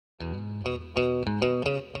Hello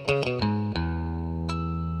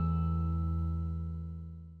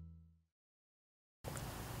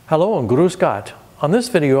and Guru Scott. On this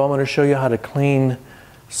video I'm going to show you how to clean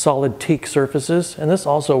solid teak surfaces, and this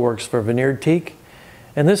also works for veneered teak.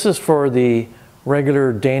 And this is for the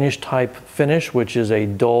regular Danish type finish, which is a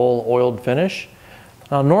dull oiled finish.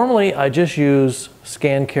 Now normally I just use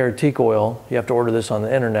Scan Care teak oil. You have to order this on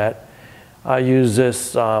the internet. I use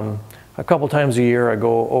this a couple times a year. I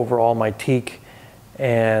go over all my teak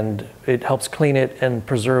and it helps clean it and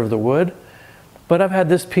preserve the wood. But I've had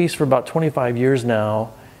this piece for about 25 years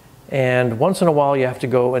now, and once in a while you have to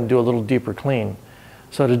go and do a little deeper clean.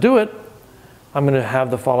 So to do it, I'm going to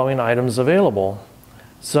have the following items available.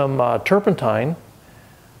 Some turpentine,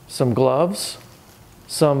 some gloves,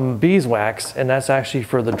 some beeswax, and that's actually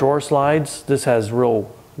for the drawer slides. This has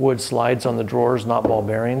real wood slides on the drawers, not ball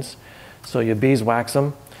bearings. So you beeswax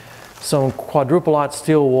them. Some quadruple-aught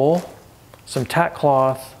steel wool, some tack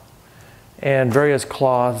cloth, and various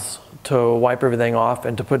cloths to wipe everything off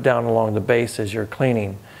and to put down along the base as you're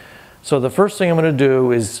cleaning. So the first thing I'm going to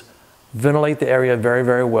do is ventilate the area very,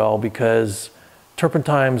 very well, because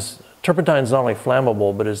turpentine's not only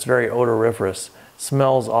flammable, but it's very odoriferous.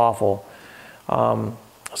 Smells awful.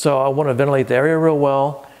 So I want to ventilate the area real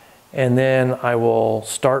well, and then I will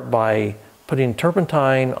start by putting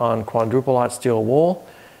turpentine on quadruple-aught steel wool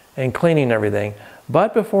and cleaning everything.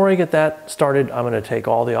 But before I get that started, I'm going to take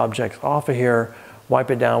all the objects off of here,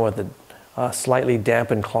 wipe it down with a slightly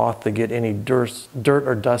dampened cloth to get any dirt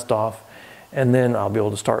or dust off, and then I'll be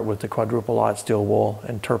able to start with the quadruple-aught steel wool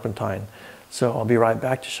and turpentine. So I'll be right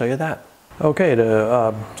back to show you that. Okay,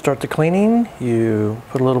 to start the cleaning, you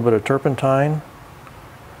put a little bit of turpentine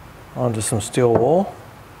onto some steel wool,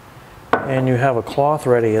 and you have a cloth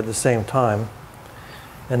ready at the same time.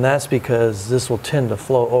 And that's because this will tend to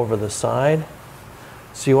flow over the side.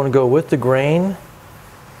 So you want to go with the grain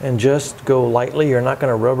and just go lightly. You're not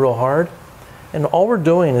going to rub real hard. And all we're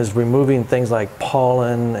doing is removing things like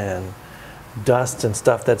pollen and dust and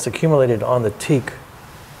stuff that's accumulated on the teak.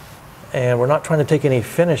 And we're not trying to take any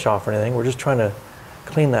finish off or anything. We're just trying to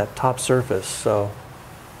clean that top surface. So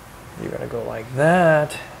you're going to go like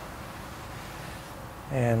that.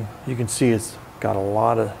 And you can see it's got a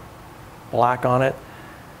lot of black on it.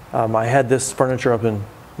 I had this furniture up in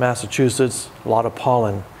Massachusetts. A lot of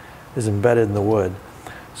pollen is embedded in the wood.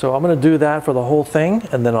 So I'm going to do that for the whole thing,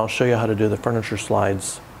 and then I'll show you how to do the furniture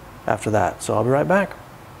slides after that. So I'll be right back.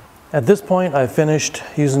 At this point, I've finished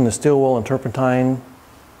using the steel wool and turpentine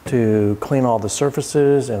to clean all the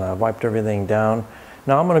surfaces, and I've wiped everything down.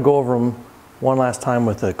 Now I'm going to go over them one last time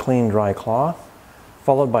with a clean, dry cloth,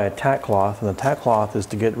 followed by a tack cloth. And the tack cloth is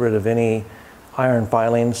to get rid of any iron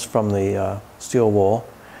filings from the steel wool.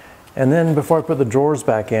 And then before I put the drawers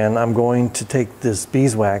back in, I'm going to take this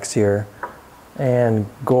beeswax here and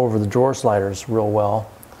go over the drawer sliders real well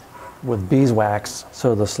with beeswax,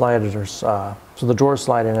 so the sliders, so the drawers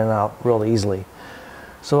slide in and out real easily.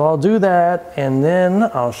 So I'll do that, and then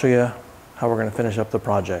I'll show you how we're going to finish up the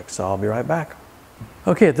project. So I'll be right back.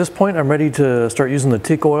 Okay, at this point I'm ready to start using the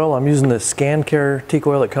teak oil. I'm using the Scan Care teak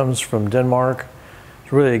oil that comes from Denmark.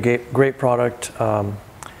 It's really a great product.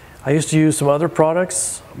 I used to use some other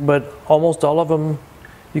products, but almost all of them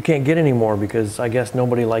you can't get anymore because I guess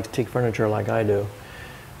nobody likes teak furniture like I do.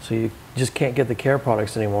 So you just can't get the Care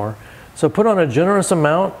products anymore. So put on a generous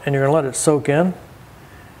amount, and you're going to let it soak in.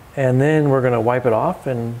 And then we're going to wipe it off,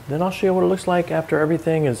 and then I'll show you what it looks like after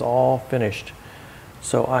everything is all finished.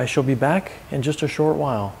 So I shall be back in just a short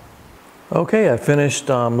while. Okay, I finished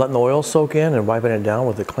letting the oil soak in and wiping it down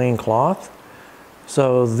with a clean cloth.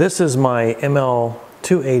 So this is my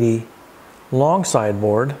ML280 long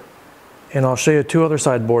sideboard, and I'll show you two other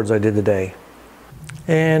sideboards I did today.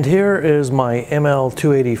 And here is my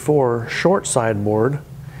ML284 short sideboard.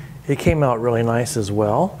 It came out really nice as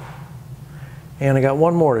well. And I got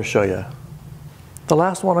one more to show you. The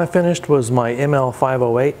last one I finished was my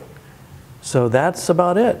ML508. So that's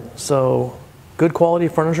about it. So good quality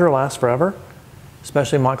furniture lasts forever,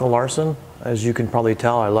 especially Michael Larson. As you can probably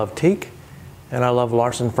tell, I love teak and I love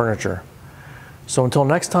Larson furniture. So until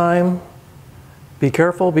next time, be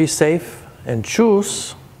careful, be safe, and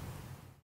tschüss.